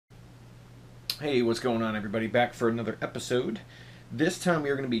Hey, what's going on, everybody? Back for another episode. This time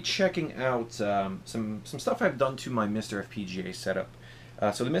we are going to be checking out some stuff I've done to my MiSTer FPGA setup.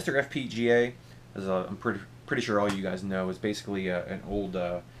 So the MiSTer FPGA, as I'm pretty sure all you guys know, is basically an old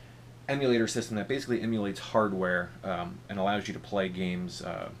emulator system that basically emulates hardware and allows you to play games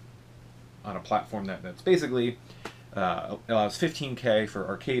on a platform that's basically allows 15K for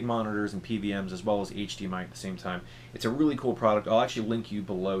arcade monitors and PVMs as well as HDMI at the same time. It's a really cool product. I'll actually link you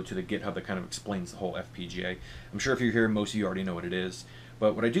below to the GitHub that kind of explains the whole FPGA. I'm sure if you're here, most of you already know what it is.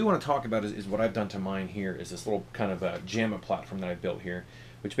 But what I do want to talk about is what I've done to mine here is this little kind of Jamma platform that I built here,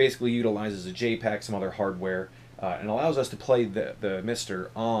 which basically utilizes a JPAC, some other hardware, and allows us to play the MiSTer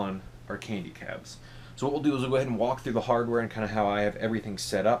on our candy cabs. So what we'll do is we'll go ahead and walk through the hardware and kind of how I have everything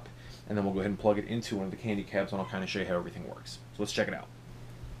set up, and then we'll go ahead and plug it into one of the candy cabs, and I'll kind of show you how everything works. So let's check it out.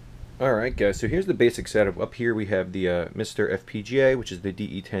 Alright guys, so here's the basic setup. Up here we have the MiSTer FPGA, which is the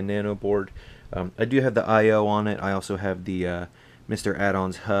DE10 Nano board. I do have the I.O. on it. I also have the MiSTer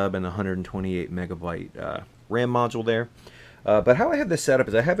add-ons hub and the 128 megabyte RAM module there. But how I have this set up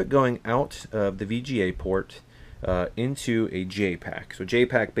is I have it going out of the VGA port into a JPAC. So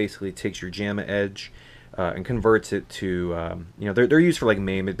JPAC basically takes your Jamma edge and converts it to, you know, they're used for like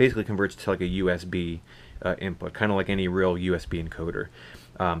MAME. It basically converts it to like a USB input, kind of like any real USB encoder.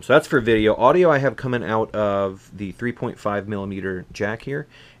 So that's for video. Audio I have coming out of the 3.5 millimeter jack here,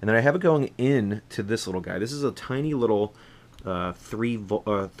 and then I have it going in to this little guy. This is a tiny little 3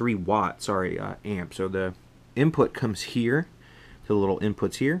 watt amp. So the input comes here to the little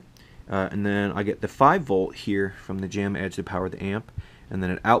inputs here, and then I get the 5 volt here from the Jamma edge to power the amp, and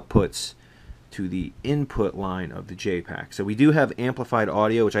then it outputs to the input line of the JPAC. So we do have amplified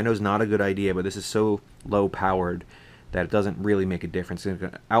audio, which I know is not a good idea, but this is so low powered that it doesn't really make a difference. It's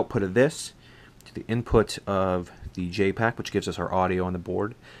going to output of this to the input of the JPAC, which gives us our audio on the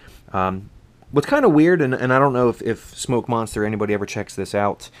board. What's kind of weird, and I don't know if Smoke Monster or anybody ever checks this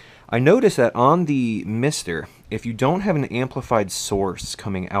out, I noticed that on the MiSTer, if you don't have an amplified source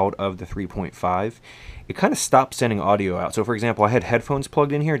coming out of the 3.5, it kind of stops sending audio out. So for example, I had headphones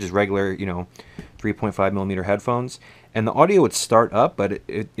plugged in here, just regular, you know, 3.5 millimeter headphones, and the audio would start up, but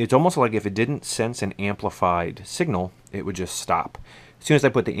it's almost like if it didn't sense an amplified signal, it would just stop. As soon as I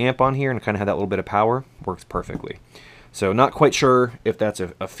put the amp on here and kind of had that little bit of power, works perfectly. So not quite sure if that's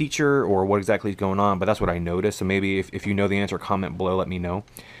a feature or what exactly is going on, but that's what I noticed. So maybe if you know the answer, comment below, let me know.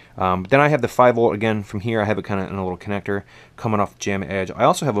 But then I have the 5 volt again from here. I have it kind of in a little connector coming off the Jamma edge. I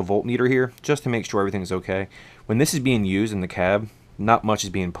also have a voltmeter here just to make sure everything's okay. When this is being used in the cab, not much is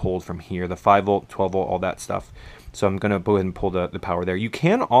being pulled from here. The 5 volt, 12 volt, all that stuff. So I'm going to go ahead and pull the power there. You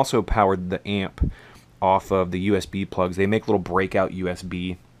can also power the amp off of the USB plugs. They make little breakout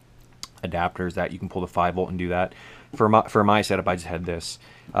USB adapters that you can pull the 5 volt and do that. For my setup, I just had this.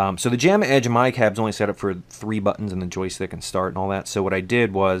 So the Jamma edge in my cab is only set up for 3 buttons and the joystick and start and all that. So what I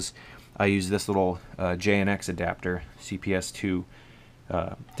did was I used this little JNX adapter, CPS2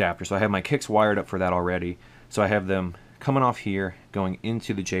 adapter. So I have my kicks wired up for that already. So I have them coming off here, going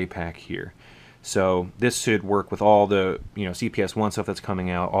into the JPAC here. So this should work with all the, you know, CPS1 stuff that's coming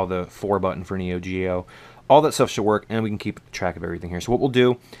out, all the 4 button for Neo Geo. All that stuff should work, and we can keep track of everything here. So what we'll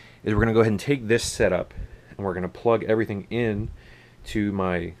do is we're going to go ahead and take this setup, and we're going to plug everything in to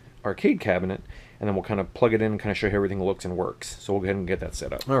my arcade cabinet, and then we'll kind of plug it in and kind of show you how everything looks and works. So we'll go ahead and get that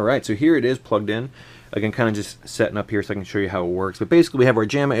set up. Alright, so here it is plugged in. Again, kind of just setting up here so I can show you how it works. But basically we have our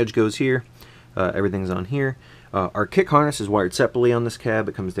Jamma edge goes here. Everything's on here. Our kick harness is wired separately on this cab.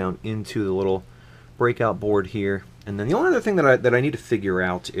 It comes down into the little breakout board here. And then the only other thing that I need to figure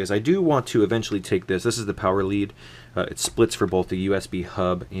out is I do want to eventually take this. This is the power lead. It splits for both the USB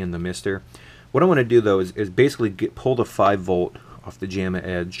hub and the MiSTer. What I want to do though is basically pull the 5 volt off the Jamma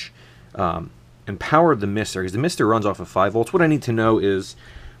edge and power the MiSTer, because the MiSTer runs off of 5 volts. What I need to know is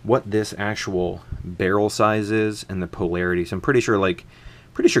what this actual barrel size is and the polarity. So I'm pretty sure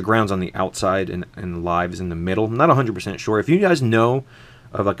ground's on the outside and live is in the middle. I'm not 100% sure. If you guys know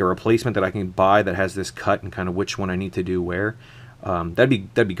of like a replacement that I can buy that has this cut and kind of which one I need to do where, that'd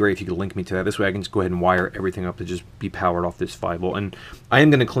be great if you could link me to that. This way I can just go ahead and wire everything up to just be powered off this 5 volt. And I am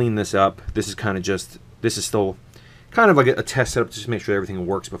going to clean this up. This is still kind of like a test setup to just make sure everything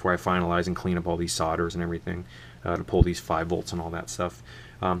works before I finalize and clean up all these solders and everything to pull these 5 volts and all that stuff.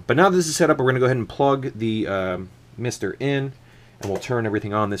 But now that this is set up, we're going to go ahead and plug the MiSTer in, and we'll turn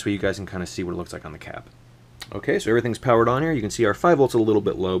everything on. This way you guys can kind of see what it looks like on the cab. Okay, so everything's powered on here. You can see our 5 volts a little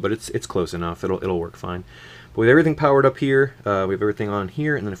bit low, but it's close enough. It'll work fine. But with everything powered up here, we have everything on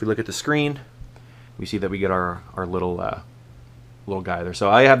here, and then if we look at the screen, we see that we get our little guy there. So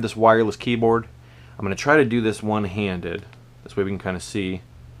I have this wireless keyboard. I'm going to try to do this one-handed. This way we can kind of see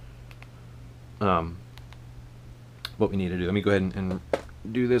what we need to do. Let me go ahead and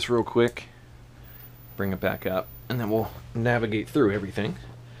do this real quick. Bring it back up, and then we'll navigate through everything.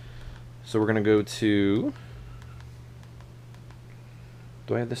 So we're gonna go to.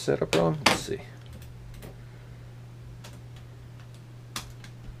 Do I have this set up wrong? Let's see.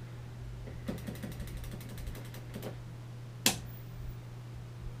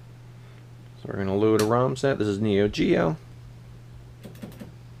 So we're gonna load a ROM set. This is Neo Geo.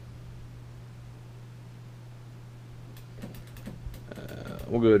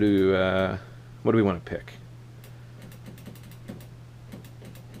 We'll go to, what do we want to pick?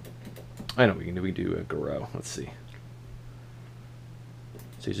 I know we can do a Garo. Let's see.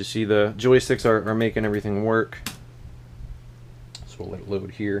 So you see the joysticks are making everything work. So we'll let it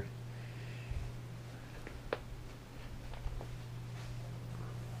load here.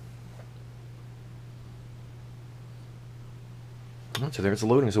 So there's the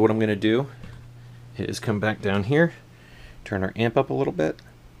loading. So what I'm going to do is come back down here, turn our amp up a little bit,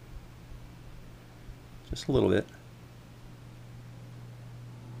 just a little bit,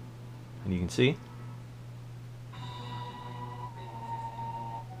 and you can see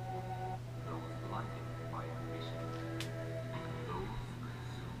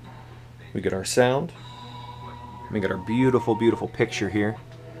we get our sound, we get our beautiful, beautiful picture here.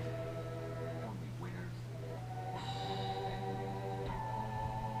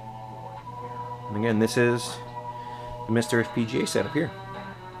 And again, this is the MiSTer FPGA setup here.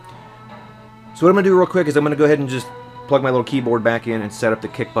 So what I'm going to do real quick is I'm going to go ahead and just plug my little keyboard back in and set up the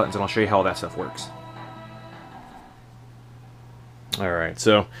kick buttons, and I'll show you how all that stuff works. Alright,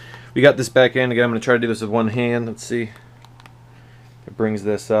 so we got this back in. Again, I'm going to try to do this with one hand. Let's see. It brings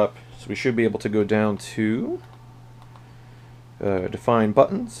this up. So we should be able to go down to define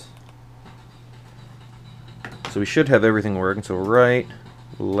buttons. So we should have everything working. So right,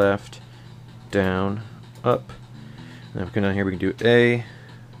 left, down, up. Now if we come down here, we can do A,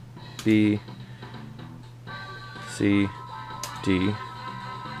 B, C, D,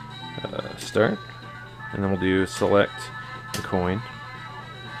 start, and then we'll do select the coin,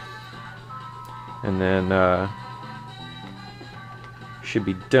 and then should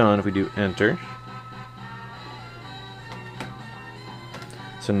be done if we do enter.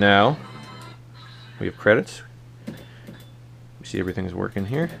 So now we have credits. We see everything's working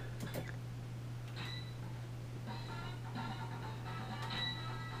here.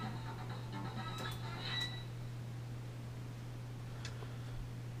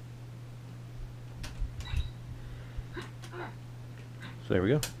 So there we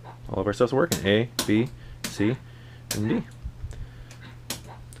go. All of our stuff's working. A, B, C, and D.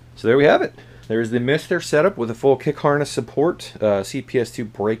 So there we have it. There's the MiSTer setup with a full kick harness support,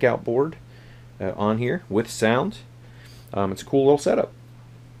 CPS2 breakout board on here with sound. It's a cool little setup.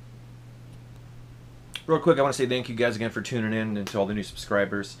 Real quick, I want to say thank you guys again for tuning in, and to all the new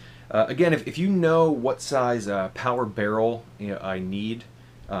subscribers. Again, if you know what size power barrel I need,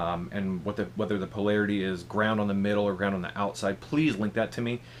 and whether the polarity is ground on the middle or ground on the outside, please link that to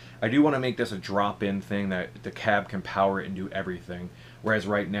me. I do want to make this a drop-in thing that the cab can power it and do everything, whereas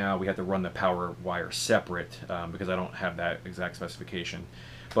right now we have to run the power wire separate because I don't have that exact specification.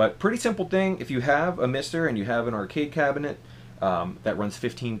 But pretty simple thing. If you have a MiSTer and you have an arcade cabinet that runs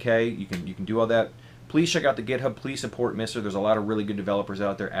 15K, you can do all that. Please check out the GitHub. Please support MiSTer. There's a lot of really good developers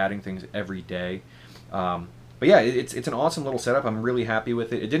out there adding things every day. But yeah, it's an awesome little setup. I'm really happy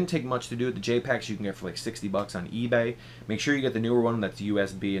with it. It didn't take much to do it. The JPacks you can get for like 60 bucks on eBay. Make sure you get the newer one that's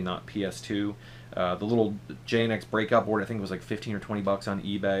USB and not PS2. The little JNX breakout board I think was like 15 or 20 bucks on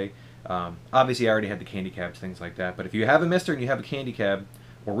eBay. Obviously I already had the candy cabs, things like that. But if you have a MiSTer and you have a candy cab,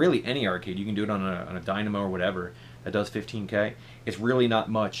 or really any arcade, you can do it on a Dynamo or whatever that does 15K. It's really not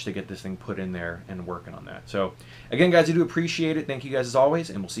much to get this thing put in there and working on that. So again guys, I do appreciate it. Thank you guys as always,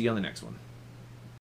 and we'll see you on the next one.